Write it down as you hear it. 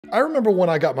I remember when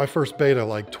I got my first betta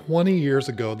like 20 years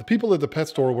ago, the people at the pet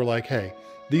store were like, hey,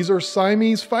 these are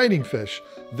Siamese fighting fish.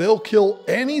 They'll kill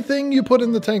anything you put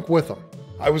in the tank with them.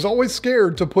 I was always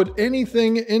scared to put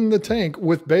anything in the tank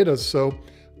with bettas, so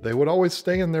they would always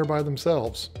stay in there by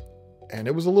themselves. And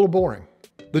it was a little boring.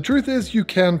 The truth is you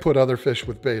can put other fish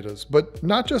with bettas, but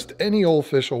not just any old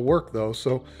fish will work though,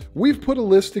 so we've put a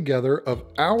list together of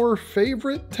our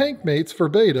favorite tank mates for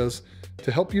bettas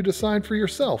to help you decide for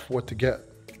yourself what to get.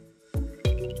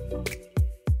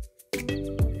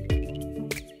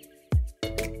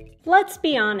 Let's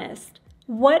be honest,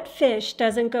 what fish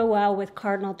doesn't go well with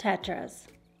cardinal tetras?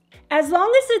 As long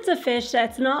as it's a fish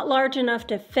that's not large enough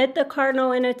to fit the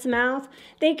cardinal in its mouth,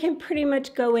 they can pretty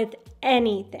much go with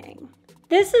anything.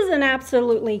 This is an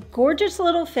absolutely gorgeous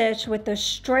little fish with the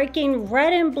striking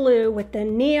red and blue with the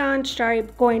neon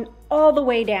stripe going all the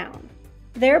way down.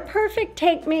 They're perfect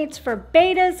tank mates for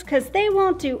bettas because they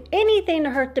won't do anything to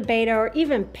hurt the betta or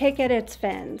even pick at its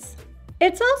fins.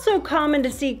 It's also common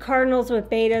to see cardinals with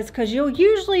bettas because you'll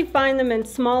usually find them in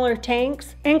smaller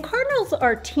tanks, and cardinals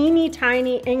are teeny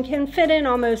tiny and can fit in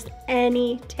almost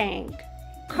any tank.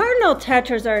 Cardinal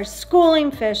tetras are a schooling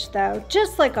fish though,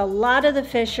 just like a lot of the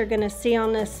fish you're going to see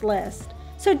on this list.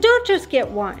 So don't just get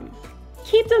one.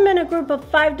 Keep them in a group of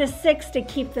 5 to 6 to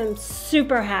keep them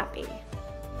super happy.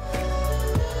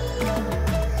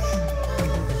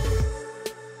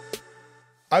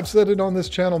 I've said it on this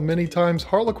channel many times,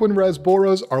 Harlequin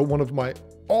rasboras are one of my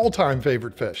all-time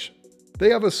favorite fish. They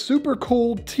have a super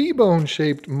cool T-bone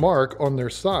shaped mark on their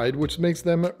side, which makes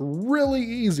them really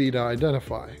easy to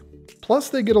identify. Plus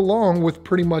they get along with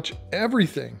pretty much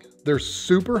everything. They're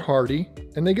super hardy,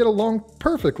 and they get along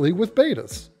perfectly with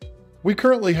bettas. We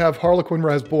currently have Harlequin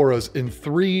rasboras in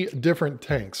 3 different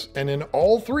tanks, and in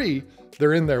all 3,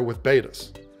 they're in there with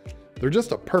bettas. They're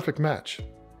just a perfect match.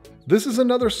 This is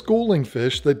another schooling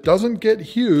fish that doesn't get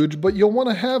huge, but you'll want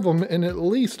to have them in at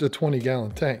least a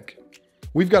 20-gallon tank.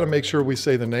 We've got to make sure we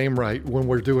say the name right when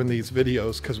we're doing these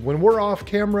videos, because when we're off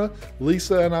camera,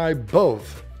 Lisa and I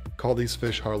both call these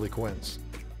fish Harlequins.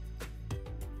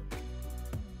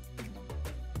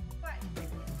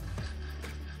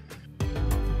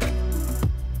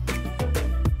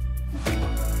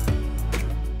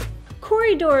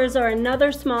 Corridors are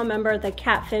another small member of the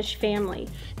catfish family.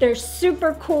 They're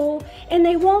super cool and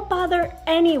they won't bother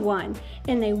anyone,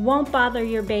 and they won't bother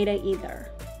your betta either.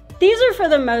 These are for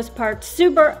the most part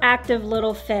super active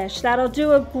little fish that'll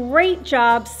do a great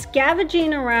job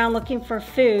scavenging around looking for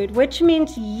food, which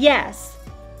means yes,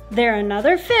 they're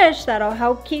another fish that'll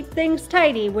help keep things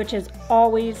tidy, which is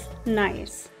always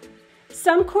nice.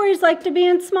 Some cories like to be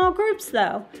in small groups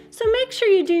though, so make sure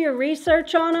you do your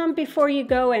research on them before you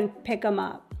go and pick them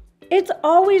up. It's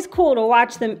always cool to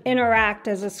watch them interact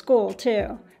as a school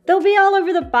too. They'll be all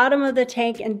over the bottom of the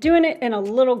tank and doing it in a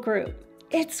little group.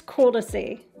 It's cool to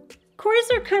see. Cories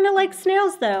are kind of like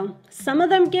snails though. Some of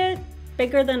them get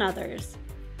bigger than others.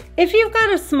 If you've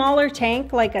got a smaller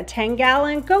tank like a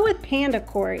 10-gallon, go with panda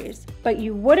cories, but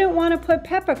you wouldn't want to put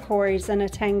pepper cories in a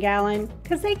 10-gallon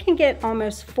because they can get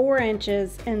almost 4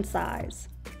 inches in size.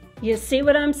 You see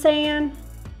what I'm saying?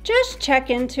 Just check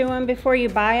into them before you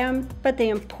buy them, but the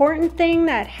important thing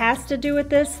that has to do with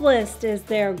this list is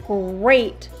they're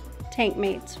great tank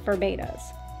mates for bettas.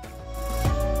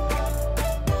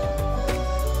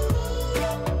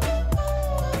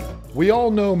 We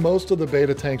all know most of the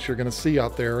betta tanks you're going to see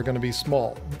out there are going to be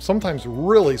small, sometimes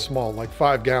really small, like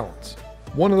 5 gallons.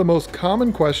 One of the most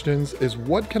common questions is,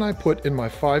 what can I put in my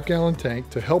 5-gallon tank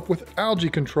to help with algae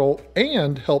control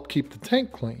and help keep the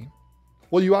tank clean?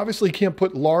 Well, you obviously can't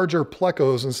put larger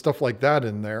plecos and stuff like that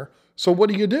in there, so what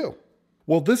do?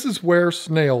 Well, this is where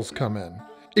snails come in.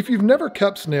 If you've never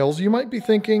kept snails, you might be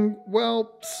thinking,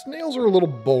 well, snails are a little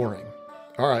boring.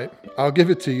 All right, I'll give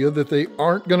it to you that they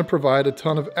aren't going to provide a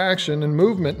ton of action and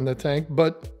movement in the tank,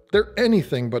 but they're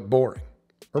anything but boring.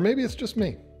 Or maybe it's just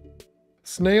me.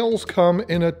 Snails come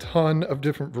in a ton of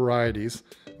different varieties,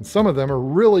 and some of them are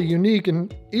really unique,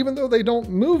 and even though they don't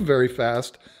move very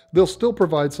fast, they'll still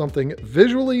provide something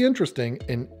visually interesting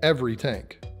in every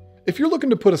tank. If you're looking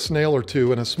to put a snail or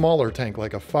two in a smaller tank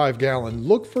like a 5-gallon,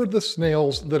 look for the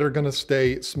snails that are going to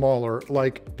stay smaller,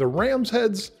 like the ram's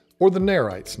heads or the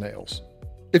nerite snails.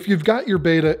 If you've got your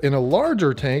betta in a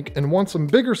larger tank and want some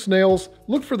bigger snails,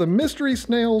 look for the mystery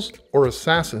snails or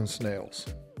assassin snails.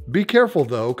 Be careful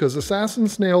though, because assassin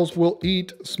snails will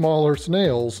eat smaller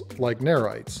snails like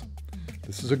nerites.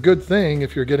 This is a good thing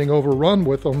if you're getting overrun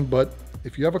with them, but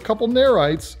if you have a couple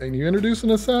nerites and you introduce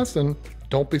an assassin,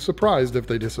 don't be surprised if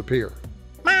they disappear.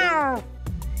 Meow.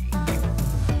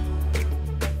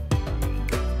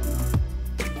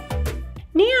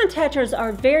 Neon tetras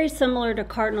are very similar to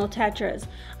cardinal tetras.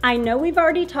 I know we've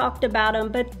already talked about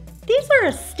them, but these are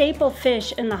a staple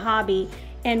fish in the hobby,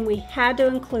 and we had to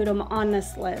include them on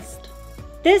this list.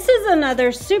 This is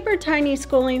another super tiny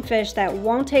schooling fish that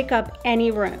won't take up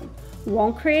any room,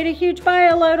 won't create a huge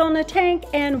bioload on the tank,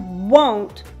 and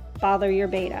won't bother your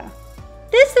betta.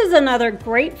 This is another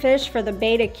great fish for the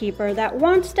betta keeper that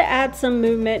wants to add some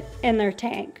movement in their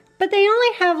tank, but they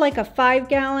only have like a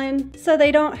 5-gallon, so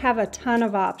they don't have a ton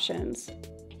of options.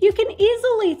 You can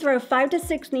easily throw 5 to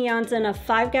 6 neons in a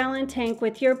 5-gallon tank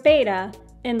with your betta,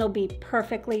 and they'll be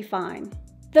perfectly fine.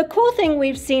 The cool thing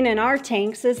we've seen in our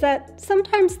tanks is that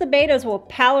sometimes the bettas will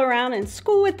pal around and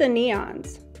school with the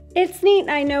neons. It's neat.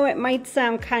 I know it might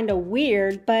sound kind of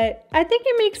weird, but I think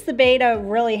it makes the betta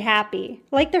really happy,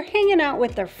 like they're hanging out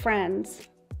with their friends.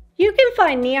 You can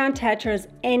find neon tetras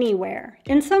anywhere,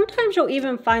 and sometimes you'll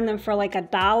even find them for like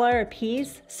 $1 a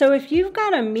piece. So if you've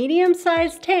got a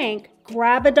medium-sized tank,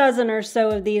 grab a dozen or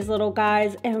so of these little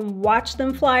guys and watch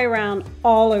them fly around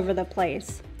all over the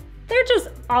place. They're just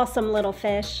awesome little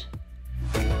fish.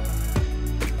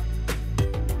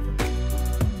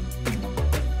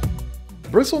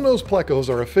 Bristlenose plecos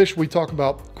are a fish we talk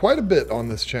about quite a bit on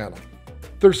this channel.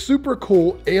 They're super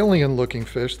cool alien looking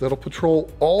fish that'll patrol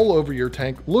all over your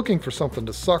tank looking for something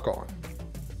to suck on.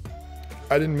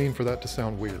 I didn't mean for that to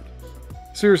sound weird.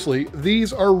 Seriously,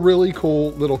 these are really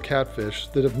cool little catfish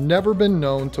that have never been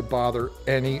known to bother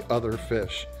any other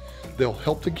fish. They'll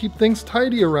help to keep things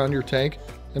tidy around your tank,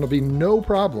 and it'll be no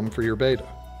problem for your betta.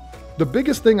 The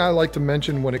biggest thing I like to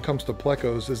mention when it comes to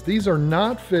plecos is these are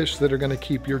not fish that are going to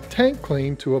keep your tank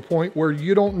clean to a point where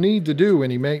you don't need to do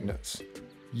any maintenance.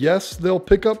 Yes, they'll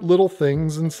pick up little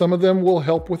things and some of them will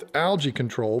help with algae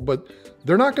control, but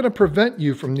they're not going to prevent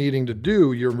you from needing to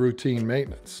do your routine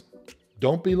maintenance.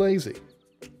 Don't be lazy.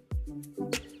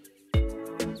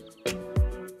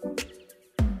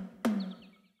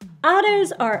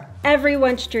 Ottos are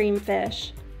everyone's dream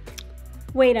fish.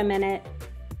 Wait a minute.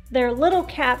 They're little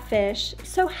catfish,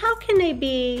 so how can they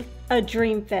be a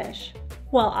dream fish?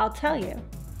 Well, I'll tell you.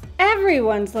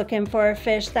 Everyone's looking for a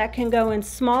fish that can go in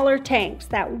smaller tanks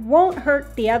that won't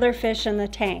hurt the other fish in the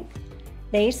tank.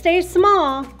 They stay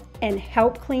small and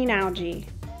help clean algae.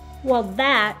 Well,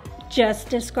 that just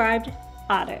described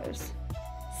Ottos.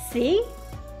 See?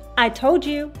 I told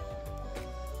you.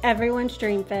 Everyone's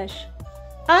dream fish.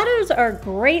 Ottos are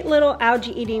great little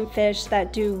algae-eating fish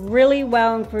that do really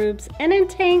well in groups and in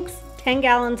tanks 10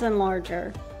 gallons and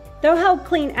larger. They'll help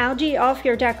clean algae off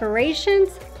your decorations,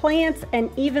 plants,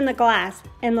 and even the glass,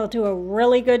 and they'll do a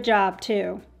really good job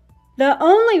too. The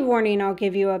only warning I'll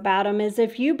give you about them is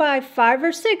if you buy 5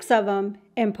 or 6 of them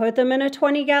and put them in a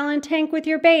 20-gallon tank with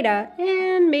your betta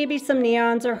and maybe some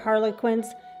neons or harlequins,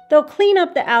 they'll clean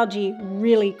up the algae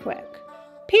really quick.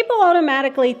 People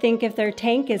automatically think if their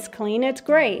tank is clean, it's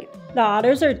great. The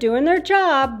Ottos are doing their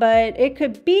job, but it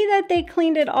could be that they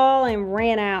cleaned it all and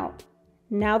ran out.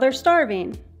 Now they're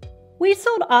starving. We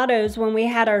sold Ottos when we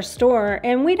had our store,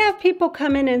 and we'd have people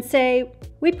come in and say,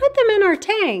 "We put them in our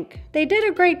tank. They did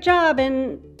a great job,"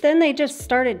 and then they just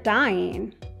started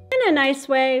dying. In a nice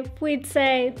way, we'd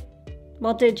say,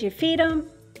 "Well, did you feed them?"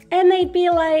 And they'd be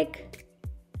like,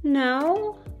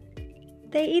 "No,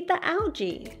 they eat the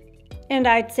algae." And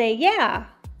I'd say, "Yeah,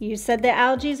 you said the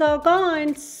algae's all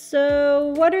gone,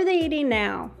 so what are they eating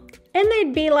now?" And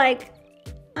they'd be like,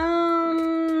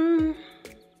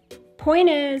 Point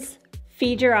is,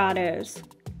 feed your Ottos.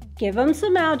 Give them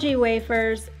some algae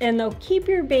wafers, and they'll keep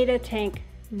your betta tank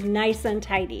nice and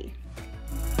tidy.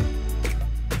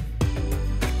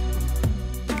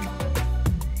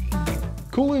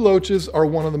 Coolie loaches are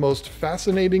one of the most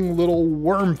fascinating little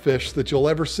worm fish that you'll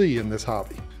ever see in this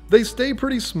hobby. They stay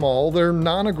pretty small, they're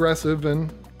non-aggressive,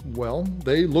 and, well,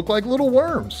 they look like little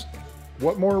worms.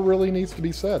 What more really needs to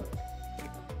be said?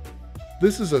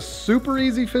 This is a super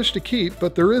easy fish to keep,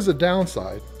 but there is a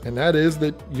downside, and that is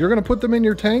that you're gonna put them in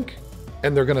your tank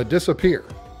and they're gonna disappear.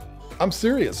 I'm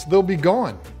serious, they'll be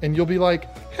gone, and you'll be like,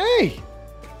 "Hey!"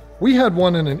 We had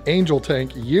one in an angel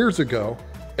tank years ago,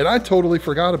 and I totally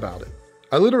forgot about it.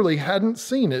 I literally hadn't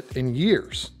seen it in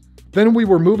years. Then we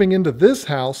were moving into this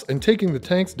house and taking the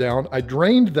tanks down. I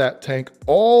drained that tank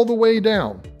all the way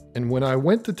down, and when I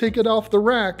went to take it off the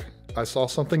rack, I saw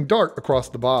something dart across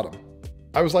the bottom.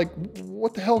 I was like,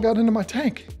 what the hell got into my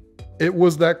tank? It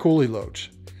was that coolie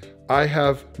loach. I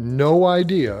have no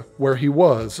idea where he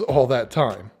was all that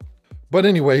time. But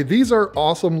anyway, these are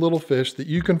awesome little fish that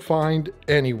you can find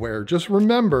anywhere. Just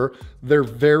remember, they're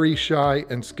very shy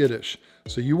and skittish,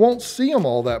 so you won't see them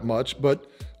all that much, but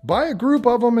buy a group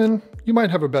of them and you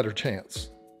might have a better chance.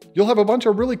 You'll have a bunch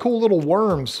of really cool little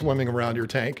worms swimming around your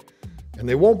tank, and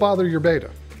they won't bother your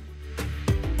beta.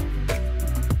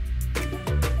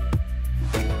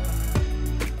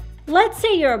 Let's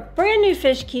say you're a brand new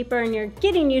fish keeper and you're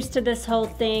getting used to this whole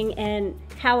thing and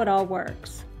how it all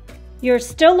works. You're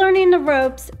still learning the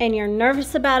ropes and you're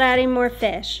nervous about adding more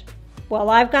fish.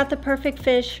 Well, I've got the perfect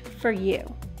fish for you.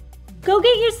 Go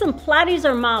get you some platies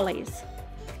or mollies.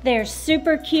 They're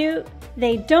super cute,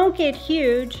 they don't get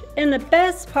huge, and the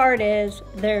best part is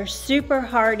they're super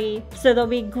hardy, so they'll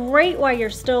be great while you're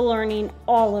still learning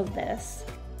all of this.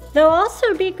 They'll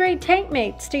also be great tank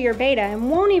mates to your beta and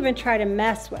won't even try to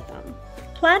mess with them.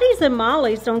 Platies and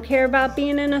mollies don't care about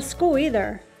being in a school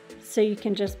either, so you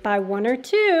can just buy one or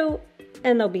two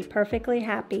and they'll be perfectly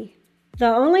happy. The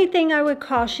only thing I would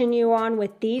caution you on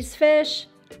with these fish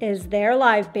is they're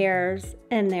live bearers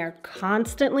and they're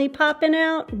constantly popping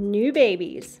out new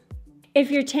babies. If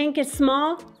your tank is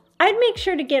small, I'd make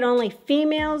sure to get only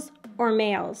females or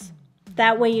males.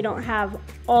 That way you don't have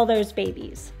all those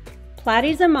babies.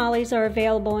 Platies and mollies are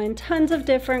available in tons of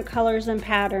different colors and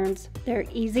patterns. They're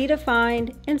easy to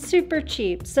find and super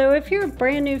cheap. So if you're a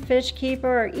brand new fish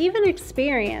keeper or even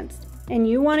experienced and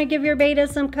you want to give your beta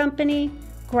some company,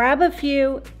 grab a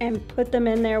few and put them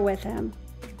in there with him.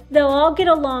 They'll all get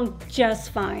along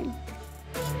just fine.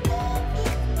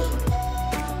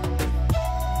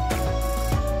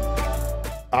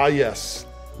 Ah yes,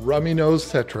 rummy nose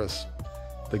tetras,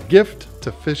 the gift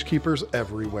to fish keepers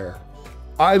everywhere.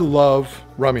 I love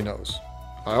rummy nose.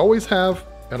 I always have,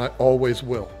 and I always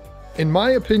will. In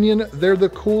my opinion, they're the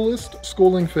coolest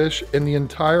schooling fish in the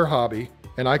entire hobby,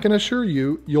 and I can assure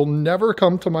you, you'll never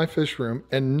come to my fish room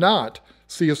and not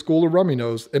see a school of rummy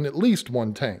nose in at least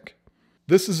one tank.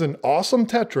 This is an awesome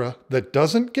tetra that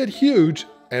doesn't get huge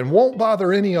and won't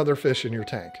bother any other fish in your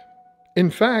tank. In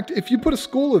fact, if you put a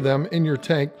school of them in your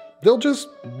tank, they'll just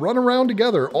run around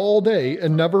together all day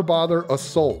and never bother a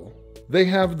soul. They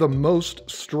have the most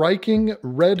striking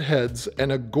red heads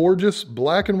and a gorgeous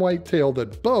black and white tail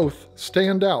that both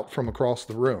stand out from across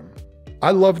the room.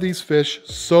 I love these fish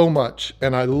so much,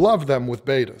 and I love them with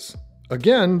betas.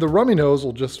 Again, the rummy nose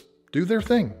will just do their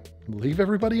thing, leave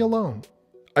everybody alone.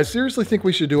 I seriously think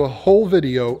we should do a whole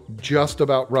video just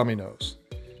about rummy nose.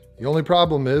 The only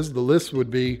problem is the list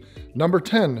would be number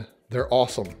 10, they're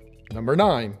awesome. Number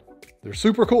 9, they're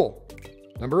super cool.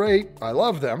 Number 8, I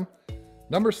love them.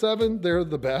 Number 7, they're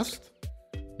the best.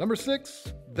 Number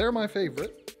 6, they're my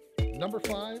favorite. Number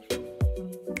 5,